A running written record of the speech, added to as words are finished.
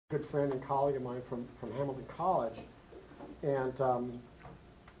good friend and colleague of mine from Hamilton College, and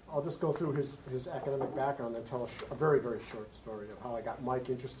I'll just go through his academic background and tell a very, very short story of how I got Mike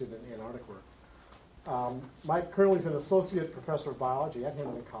interested in Antarctic work. Mike currently is an associate professor of biology at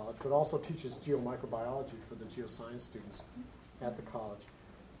Hamilton College, but also teaches geomicrobiology for the geoscience students at the college.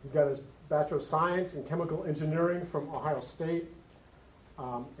 He got his Bachelor of Science in Chemical Engineering from Ohio State,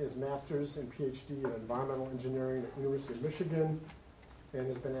 his Master's and PhD in Environmental Engineering at the University of Michigan, and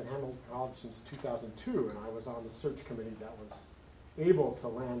has been at Hamilton College since 2002, and I was on the search committee that was able to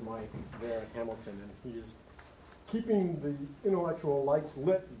land Mike there at Hamilton, and he is keeping the intellectual lights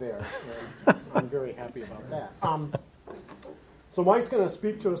lit there, and I'm very happy about that. So Mike's going to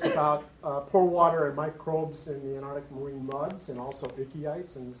speak to us about pore water and microbes in the Antarctic marine muds, and also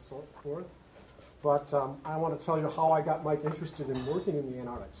ickiites and so forth. But I want to tell you how I got Mike interested in working in the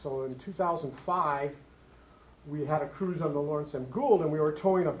Antarctic. So in 2005, we had a cruise on the Larsen A Gould, and we were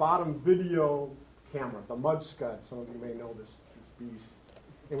towing a bottom video camera, the Mud Scud. Some of you may know this beast.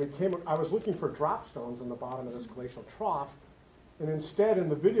 And I was looking for drop stones on the bottom of this glacial trough, and instead in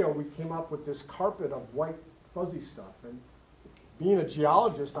the video we came up with this carpet of white fuzzy stuff. And being a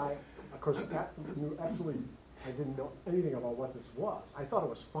geologist, I didn't know anything about what this was. I thought it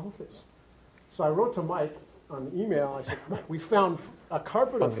was fungus. So I wrote to Mike on the email. I said, Mike, we found a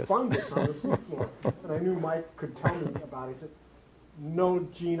carpet of fungus on the seafloor. And I knew Mike could tell me about it. He said, no,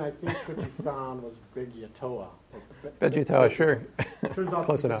 Gene, I think what you found was Beggiatoa. Beggiatoa, sure. Turns out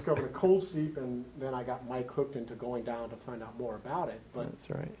Close we enough. discovered a cold seep, and then I got Mike hooked into going down to find out more about it. But that's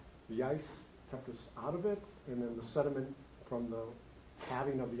right. the ice kept us out of it, and then the sediment from the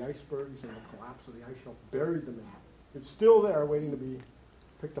calving of the icebergs and the collapse of the ice shelf buried the map. It's still there waiting to be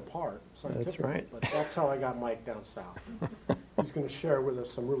picked apart. That's right. But that's how I got Mike down south. He's going to share with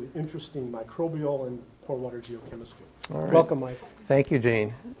us some really interesting microbial and pore water geochemistry. All right. Welcome, Mike. Thank you,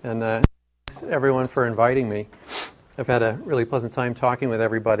 Gene. And thanks, everyone, for inviting me. I've had a really pleasant time talking with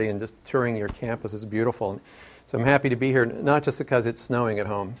everybody and just touring your campus. It's beautiful. So I'm happy to be here, not just because it's snowing at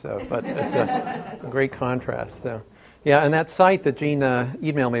home, but it's a great contrast. So, yeah, and that site that Gene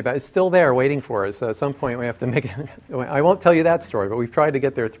emailed me about is still there waiting for us. So at some point we have to make it. I won't tell you that story, but we've tried to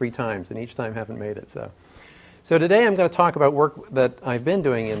get there 3 times, and each time haven't made it. So today I'm going to talk about work that I've been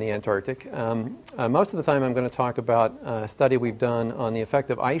doing in the Antarctic. Most of the time I'm going to talk about a study we've done on the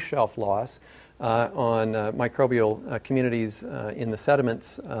effect of ice shelf loss on microbial communities in the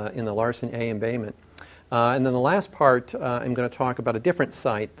sediments in the Larsen A embayment. And then the last part, I'm going to talk about a different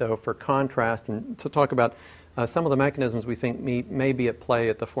site, though, for contrast, and to talk about some of the mechanisms we think may be at play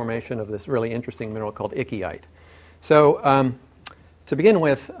at the formation of this really interesting mineral called ickiite. So to begin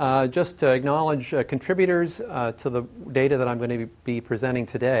with, just to acknowledge contributors to the data that I'm going to be presenting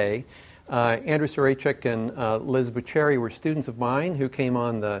today. Andrew Sarachik and Liz Bucheri were students of mine who came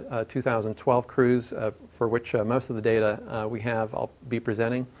on the 2012 cruise, for which most of the data we have I'll be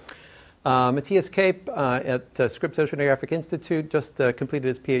presenting. Matthias Cape at Scripps Oceanographic Institute just completed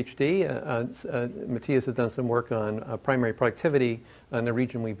his PhD. Matthias has done some work on primary productivity in the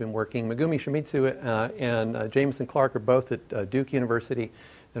region we've been working. Megumi Shimizu and Jameson Clark are both at Duke University,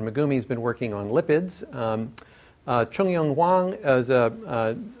 and Megumi's been working on lipids. Chung-Young Wang is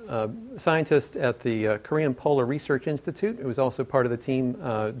a scientist at the Korean Polar Research Institute, who was also part of the team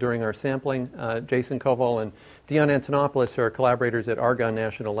during our sampling. Jason Koval and Dion Antonopoulos are collaborators at Argonne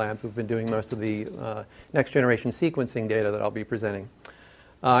National Lab, who've been doing most of the next-generation sequencing data that I'll be presenting.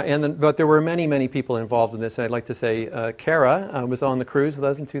 But there were many, many people involved in this, and I'd like to say Kara was on the cruise with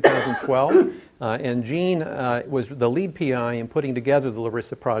us in 2012, and Gene was the lead PI in putting together the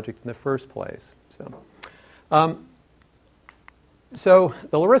Larissa project in the first place. So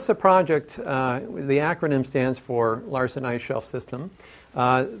the Larissa project, the acronym stands for Larsen Ice Shelf System.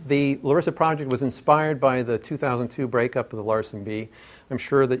 The Larissa project was inspired by the 2002 breakup of the Larsen B. I'm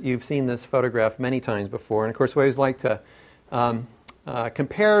sure that you've seen this photograph many times before. And of course, we always like to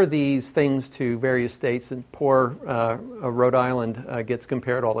compare these things to various states, and poor Rhode Island gets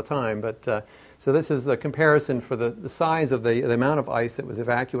compared all the time. But so this is the comparison for the size of the amount of ice that was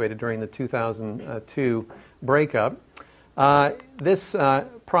evacuated during the 2002 breakup. This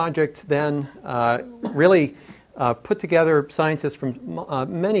project then really put together scientists from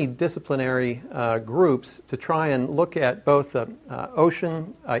many disciplinary groups to try and look at both the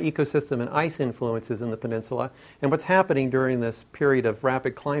ocean, ecosystem, and ice influences in the peninsula and what's happening during this period of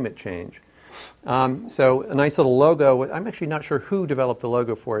rapid climate change. So a nice little logo. I'm actually not sure who developed the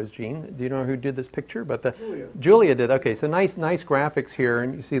logo for us, Gene. Do you know who did this picture? But Julia did. Okay, so nice graphics here,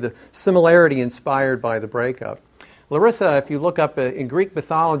 and you see the similarity inspired by the breakup. Larissa, if you look up in Greek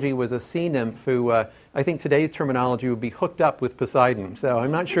mythology, was a sea nymph who I think today's terminology would be hooked up with Poseidon. So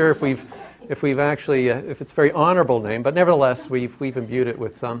I'm not sure if we've actually, if it's a very honorable name, but nevertheless, we've imbued it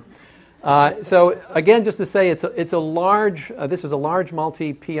with some. So again, just to say, it's a large. This is a large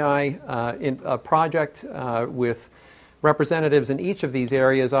multi-PI project with representatives in each of these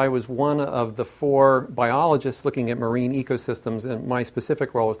areas. I was one of the 4 biologists looking at marine ecosystems, and my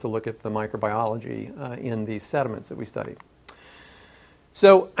specific role was to look at the microbiology in these sediments that we studied.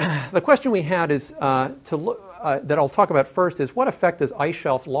 So the question we had is that I'll talk about first is what effect does ice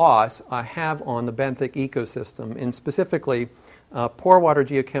shelf loss have on the benthic ecosystem, and specifically pore water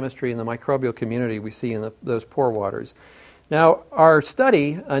geochemistry and the microbial community we see in those pore waters. Now, our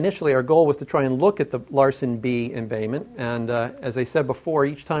study, initially our goal was to try and look at the Larsen B embayment, and as I said before,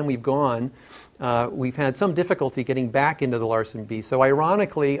 each time we've gone, we've had some difficulty getting back into the Larsen B. So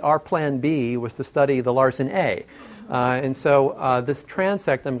ironically, our plan B was to study the Larsen A. And so this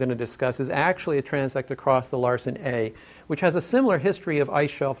transect I'm going to discuss is actually a transect across the Larsen A, which has a similar history of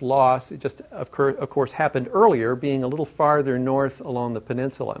ice shelf loss. It just, of course, happened earlier, being a little farther north along the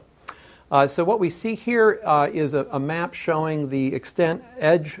peninsula. So what we see here is a map showing the extent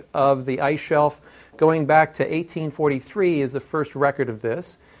edge of the ice shelf going back to 1843 is the first record of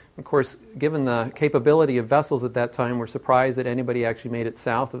this. Of course, given the capability of vessels at that time, we're surprised that anybody actually made it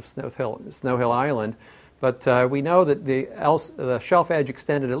south of Snow Hill Island. But we know that the shelf edge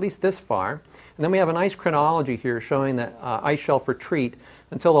extended at least this far. And then we have a nice chronology here showing that ice shelf retreat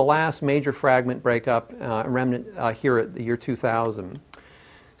until the last major fragment breakup remnant here at the year 2000.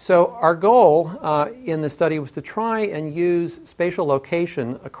 So our goal in the study was to try and use spatial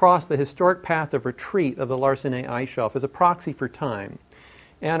location across the historic path of retreat of the Larsen A Ice Shelf as a proxy for time.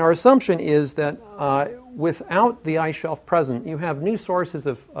 And our assumption is that without the ice shelf present, you have new sources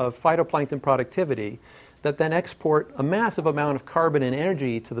of phytoplankton productivity that then export a massive amount of carbon and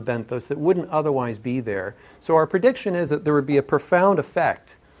energy to the benthos that wouldn't otherwise be there. So our prediction is that there would be a profound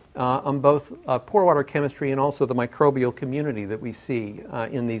effect on both pore water chemistry and also the microbial community that we see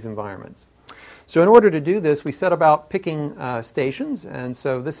in these environments. So in order to do this, we set about picking stations, and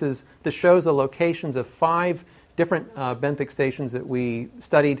so this shows the locations of 5 different benthic stations that we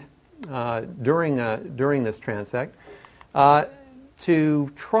studied during this transect.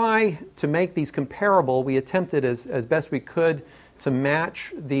 To try to make these comparable, we attempted as best we could to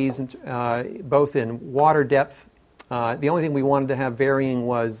match these both in water depth. The only thing we wanted to have varying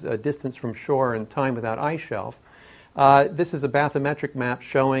was distance from shore and time without ice shelf. This is a bathymetric map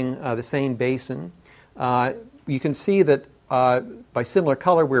showing the same basin. You can see that by similar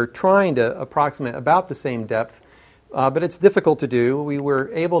color we're trying to approximate about the same depth, but it's difficult to do. We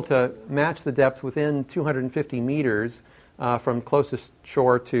were able to match the depth within 250 meters from closest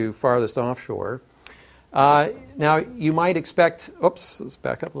shore to farthest offshore. Now you might expect, let's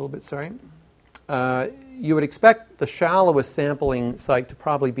back up a little bit, sorry. You would expect the shallowest sampling site to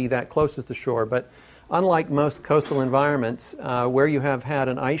probably be that closest to shore, but unlike most coastal environments where you have had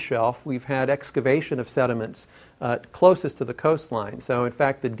an ice shelf, we've had excavation of sediments closest to the coastline. So in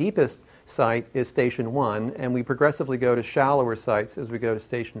fact, the deepest site is Station 1, and we progressively go to shallower sites as we go to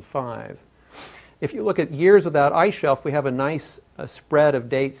Station 5. If you look at years without ice shelf, we have a nice spread of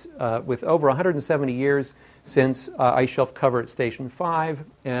dates with over 170 years since ice shelf cover at Station 5,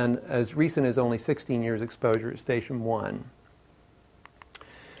 and as recent as only 16 years exposure at Station 1.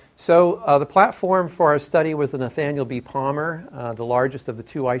 So the platform for our study was the Nathaniel B. Palmer, the largest of the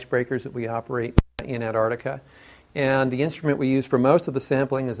 2 icebreakers that we operate in Antarctica. And the instrument we use for most of the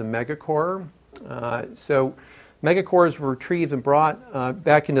sampling is a megacorer. So megacores were retrieved and brought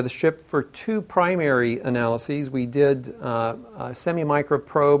back into the ship for 2 primary analyses. We did semi-micro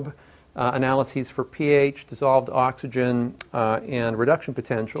probe analyses for pH, dissolved oxygen, and reduction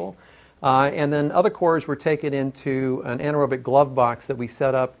potential. And then other cores were taken into an anaerobic glove box that we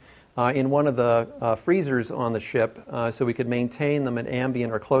set up in one of the freezers on the ship so we could maintain them at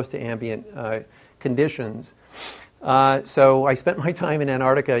ambient or close to ambient conditions. So I spent my time in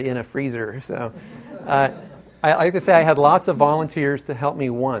Antarctica in a freezer. So I like to say I had lots of volunteers to help me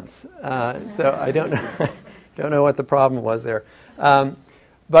once. So I don't know what the problem was there.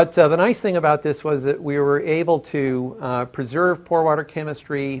 But the nice thing about this was that we were able to preserve pore water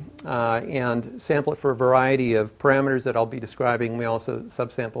chemistry and sample it for a variety of parameters that I'll be describing. We also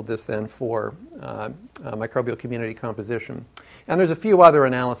subsampled this then for microbial community composition. And there's a few other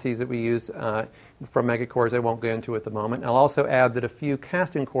analyses that we used from megacores I won't go into at the moment. I'll also add that a few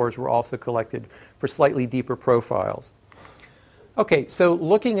casting cores were also collected for slightly deeper profiles. Okay, so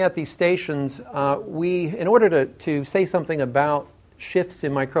looking at these stations, in order to say something about shifts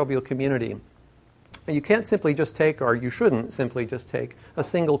in microbial community, you can't simply just take, or you shouldn't simply just take, a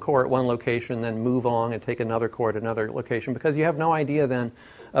single core at one location, then move on and take another core at another location, because you have no idea then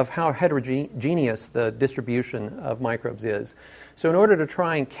of how heterogeneous the distribution of microbes is. So in order to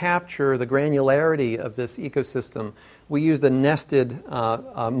try and capture the granularity of this ecosystem, we used a nested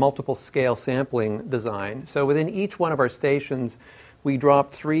multiple scale sampling design. So within each one of our stations, we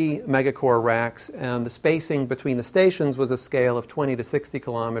dropped 3 megacore racks, and the spacing between the stations was a scale of 20 to 60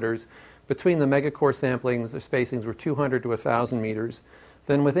 kilometers. Between the megacore samplings, the spacings were 200 to 1,000 meters.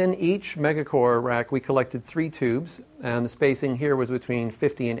 Then within each megacore rack, we collected 3 tubes, and the spacing here was between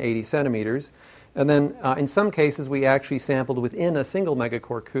 50 and 80 centimeters. And then in some cases, we actually sampled within a single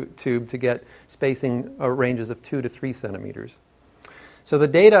megacore tube to get spacing ranges of 2 to 3 centimeters. So the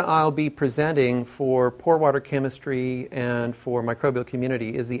data I'll be presenting for pore water chemistry and for microbial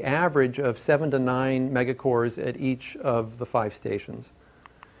community is the average of 7 to 9 megacores at each of the 5 stations.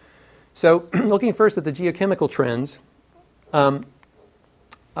 So looking first at the geochemical trends,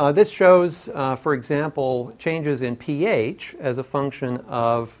 this shows, for example, changes in pH as a function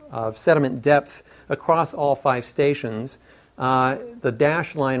of sediment depth across all 5 stations. The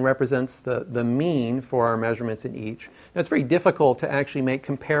dashed line represents the mean for our measurements in each. Now, it's very difficult to actually make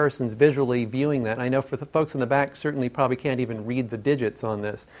comparisons visually viewing that. I know for the folks in the back certainly probably can't even read the digits on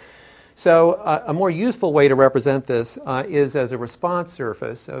this. So a more useful way to represent this is as a response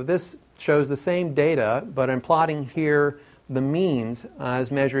surface. So this shows the same data, but I'm plotting here the means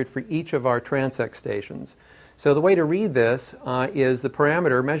as measured for each of our transect stations. So the way to read this is the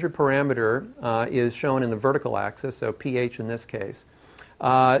parameter, measured parameter, is shown in the vertical axis, so pH in this case.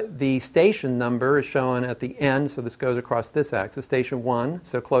 The station number is shown at the end, so this goes across this axis. Station 1,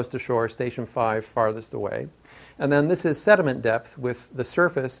 so close to shore, station 5, farthest away. And then this is sediment depth with the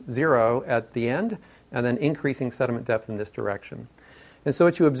surface 0 at the end, and then increasing sediment depth in this direction. And so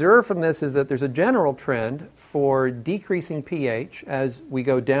what you observe from this is that there's a general trend for decreasing pH as we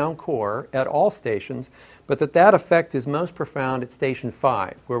go down core at all stations, but that effect is most profound at station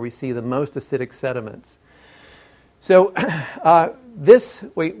 5, where we see the most acidic sediments. So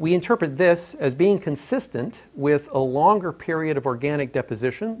we interpret this as being consistent with a longer period of organic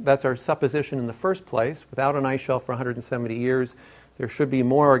deposition. That's our supposition in the first place. Without an ice shelf for 170 years, there should be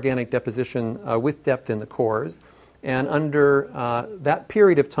more organic deposition with depth in the cores. And under that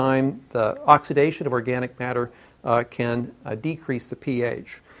period of time, the oxidation of organic matter can decrease the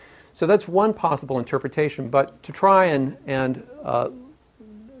pH. So that's one possible interpretation. But to try and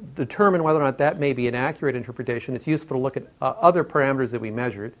determine whether or not that may be an accurate interpretation, it's useful to look at other parameters that we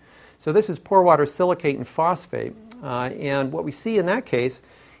measured. So this is pore water silicate and phosphate. And what we see in that case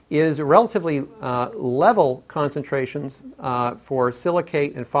is relatively level concentrations for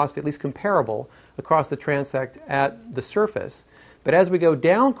silicate and phosphate, at least comparable, across the transect at the surface. But as we go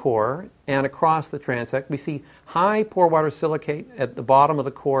down core and across the transect, we see high pore water silicate at the bottom of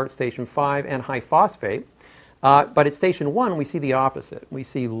the core at station 5 and high phosphate. But at station 1, we see the opposite. We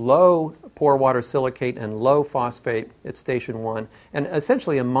see low pore water silicate and low phosphate at station 1, and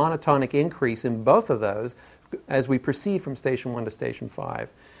essentially a monotonic increase in both of those as we proceed from station 1 to station 5.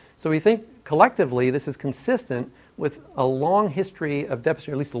 So we think collectively this is consistent with a long history of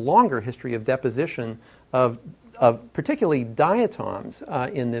deposition, or at least a longer history of deposition of particularly diatoms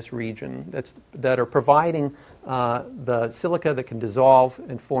in this region that are providing the silica that can dissolve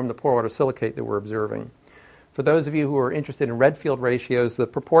and form the pore water silicate that we're observing. For those of you who are interested in Redfield ratios, the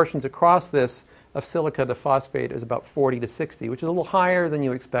proportions across this of silica to phosphate is about 40 to 60, which is a little higher than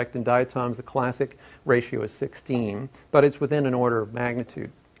you expect in diatoms. The classic ratio is 16, but it's within an order of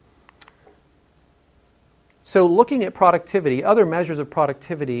magnitude. So looking at productivity, other measures of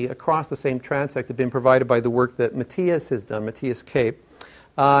productivity across the same transect have been provided by the work that Matthias has done, Matthias Cape.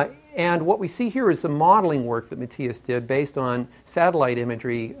 And what we see here is some modeling work that Matthias did based on satellite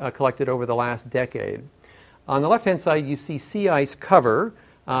imagery collected over the last decade. On the left-hand side, you see sea ice cover.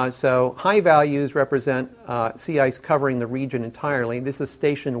 So high values represent sea ice covering the region entirely. This is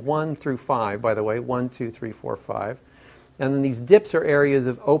station 1 through 5, by the way, 1, 2, 3, 4, 5. And then these dips are areas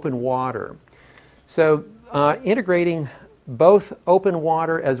of open water. So integrating both open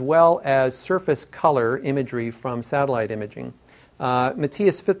water as well as surface color imagery from satellite imaging.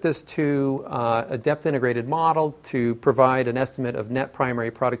 Matthias fit this to a depth integrated model to provide an estimate of net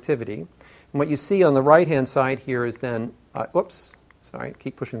primary productivity. And what you see on the right-hand side here is then,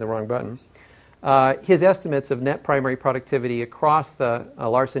 keep pushing the wrong button. His estimates of net primary productivity across the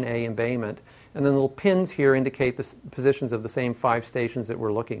Larsen A embayment. And then the little pins here indicate the positions of the same 5 stations that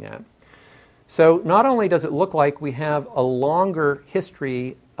we're looking at. So not only does it look like we have a longer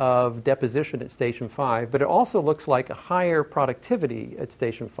history of deposition at Station 5, but it also looks like a higher productivity at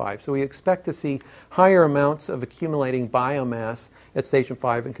Station 5. So we expect to see higher amounts of accumulating biomass at Station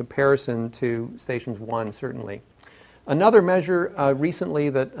 5 in comparison to Stations 1, certainly. Another measure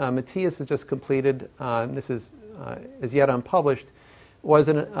recently that Matthias has just completed, this is yet unpublished, was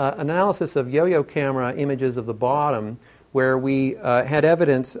an analysis of yo-yo camera images of the bottom where we had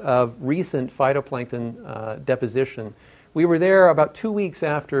evidence of recent phytoplankton deposition. We were there about 2 weeks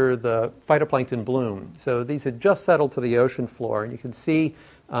after the phytoplankton bloom. So these had just settled to the ocean floor, and you can see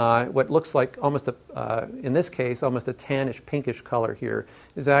what looks like almost in this case, almost a tannish pinkish color here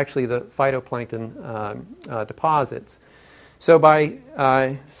is actually the phytoplankton deposits. So by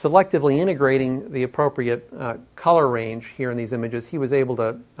selectively integrating the appropriate color range here in these images, he was able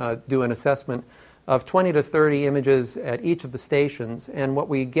to do an assessment of 20 to 30 images at each of the stations. And what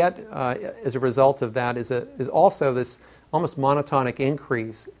we get as a result of that is also this almost monotonic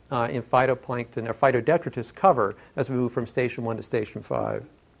increase in phytoplankton or phytodetritus cover as we move from Station 1 to Station 5.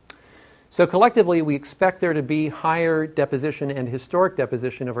 So collectively, we expect there to be higher deposition and historic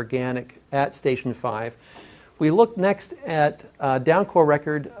deposition of organic at Station 5. We looked next at downcore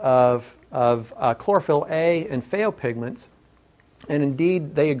record of chlorophyll A and phaopigments, and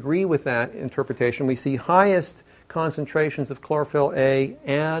indeed they agree with that interpretation. We see highest concentrations of chlorophyll A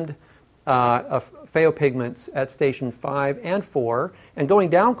and of phaopigments at Station 5 and 4. And going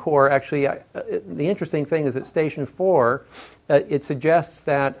down core, actually, the interesting thing is at Station 4, it suggests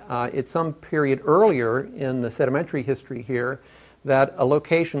that at some period earlier in the sedimentary history here, that a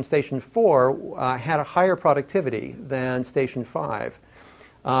location, Station 4, had a higher productivity than Station 5.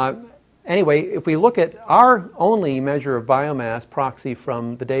 Anyway, if we look at our only measure of biomass proxy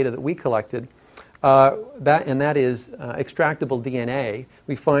from the data that we collected, that is extractable DNA,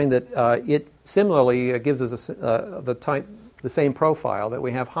 we find that it similarly gives us the same profile, that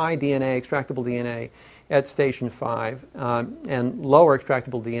we have high DNA, extractable DNA at Station 5, and lower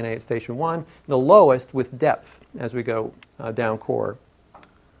extractable DNA at Station 1, the lowest with depth as we go down core.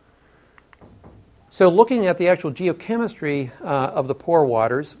 So looking at the actual geochemistry of the pore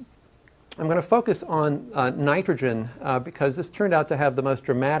waters, I'm going to focus on nitrogen because this turned out to have the most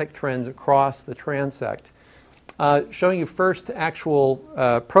dramatic trends across the transect. Showing you first actual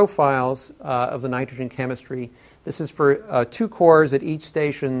profiles of the nitrogen chemistry. This is for 2 cores at each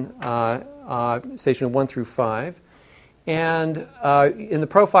station, Station 1 through 5. And in the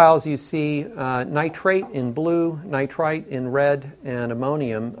profiles you see nitrate in blue, nitrite in red, and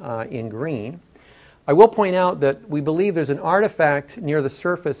ammonium in green. I will point out that we believe there's an artifact near the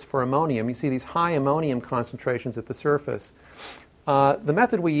surface for ammonium. You see these high ammonium concentrations at the surface. The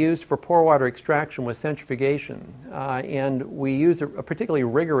method we used for pore water extraction was centrifugation, and we used a particularly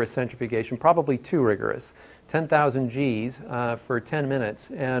rigorous centrifugation, probably too rigorous, 10,000 Gs for 10 minutes.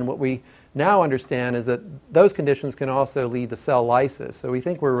 And what we now understand is that those conditions can also lead to cell lysis. So we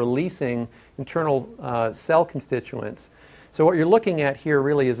think we're releasing internal cell constituents. So what you're looking at here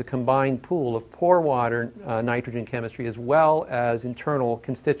really is a combined pool of pore water nitrogen chemistry as well as internal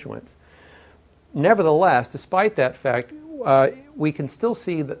constituents. Nevertheless, despite that fact, we can still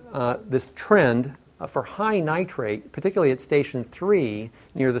see this trend for high nitrate, particularly at Station 3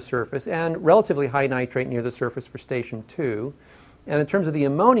 near the surface, and relatively high nitrate near the surface for Station 2. And in terms of the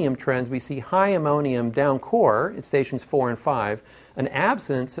ammonium trends, we see high ammonium down core at Stations 4 and 5, an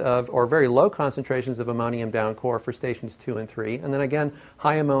absence of, or very low concentrations of ammonium down core for Stations 2 and 3, and then again,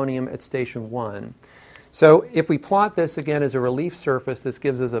 high ammonium at Station 1. So if we plot this again as a relief surface, this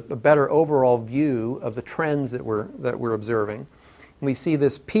gives us a better overall view of the trends that we're observing. And we see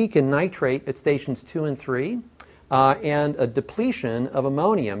this peak in nitrate at Stations 2 and 3, and a depletion of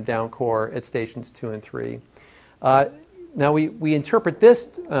ammonium down core at Stations 2 and 3. Now we interpret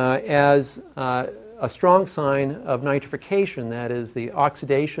this as a strong sign of nitrification, that is the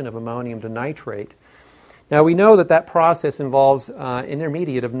oxidation of ammonium to nitrate. Now we know that that process involves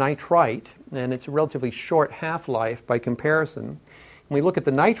intermediate of nitrite, and it's a relatively short half-life by comparison. When we look at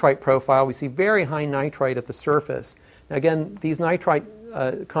the nitrite profile, we see very high nitrite at the surface. Now again, these nitrite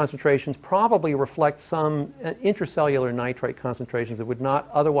concentrations probably reflect some intracellular nitrite concentrations that would not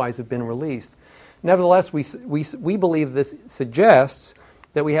otherwise have been released. Nevertheless, we believe this suggests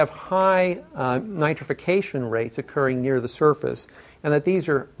that we have high nitrification rates occurring near the surface, and that these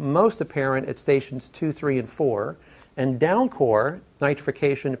are most apparent at Stations 2, 3, and 4. And down core,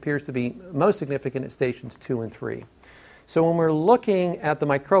 nitrification appears to be most significant at Stations 2 and 3. So when we're looking at the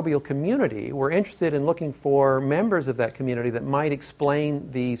microbial community, we're interested in looking for members of that community that might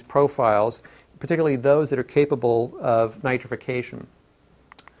explain these profiles, particularly those that are capable of nitrification.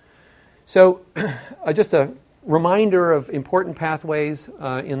 So just a Reminder of important pathways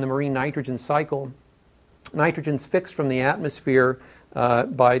in the marine nitrogen cycle. Nitrogen's fixed from the atmosphere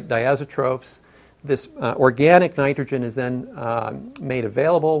by diazotrophs. This organic nitrogen is then made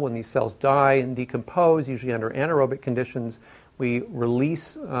available when these cells die and decompose, usually under anaerobic conditions. We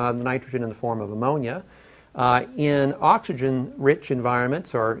release the nitrogen in the form of ammonia. In oxygen-rich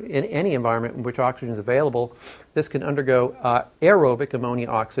environments, or in any environment in which oxygen is available, this can undergo aerobic ammonia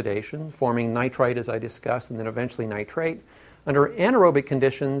oxidation, forming nitrite, as I discussed, and then eventually nitrate. Under anaerobic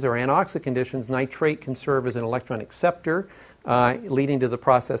conditions or anoxic conditions, nitrate can serve as an electron acceptor, leading to the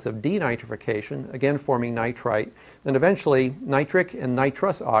process of denitrification, again forming nitrite, then eventually nitric and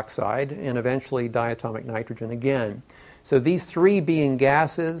nitrous oxide, and eventually diatomic nitrogen again. So these three being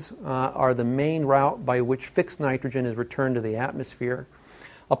gases are the main route by which fixed nitrogen is returned to the atmosphere.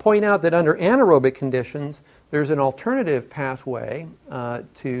 I'll point out that under anaerobic conditions, there's an alternative pathway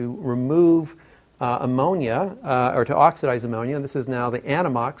to remove ammonia, or to oxidize ammonia. This is now the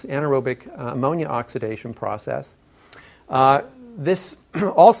ANAMOX, anaerobic ammonia oxidation process. This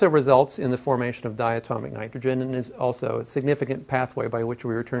also results in the formation of diatomic nitrogen and is also a significant pathway by which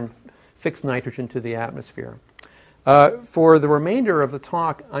we return fixed nitrogen to the atmosphere. For the remainder of the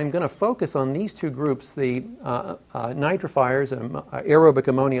talk, I'm going to focus on these two groups, the nitrifiers and aerobic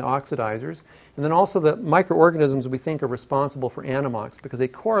ammonia oxidizers, and then also the microorganisms we think are responsible for ANAMOX because they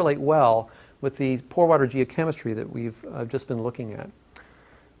correlate well with the pore water geochemistry that we've just been looking at.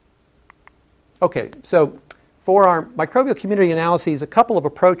 Okay, so for our microbial community analyses, a couple of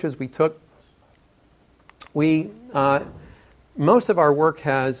approaches we took. Most of our work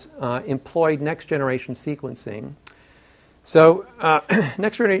has employed next-generation sequencing. So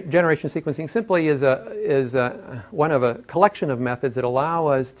next-generation sequencing simply is one of a collection of methods that allow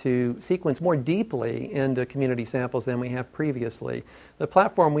us to sequence more deeply into community samples than we have previously. The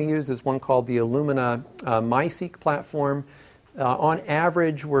platform we use is one called the Illumina MySeq platform. On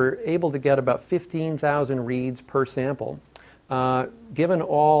average, we're able to get about 15,000 reads per sample. Given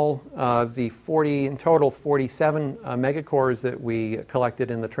all the 40, in total 47 megacores that we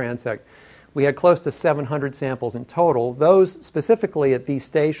collected in the transect, we had close to 700 samples in total. Those specifically at these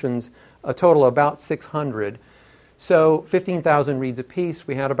stations, a total of about 600. So 15,000 reads apiece.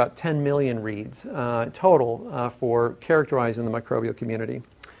 We had about 10 million reads total for characterizing the microbial community.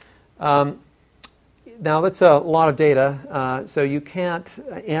 Now, that's a lot of data, so you can't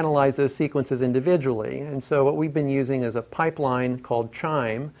analyze those sequences individually. And so what we've been using is a pipeline called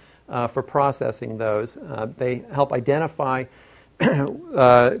CHIME for processing those. They help identify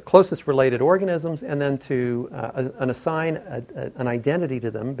closest related organisms and then to assign an identity to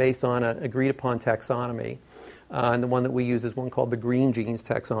them based on an agreed-upon taxonomy. And the one that we use is one called the Green Genes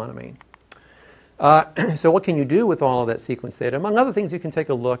taxonomy. So what can you do with all of that sequence data? Among other things, you can take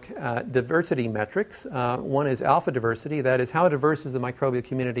a look at diversity metrics. One is alpha diversity. That is, how diverse is the microbial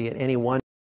community at any one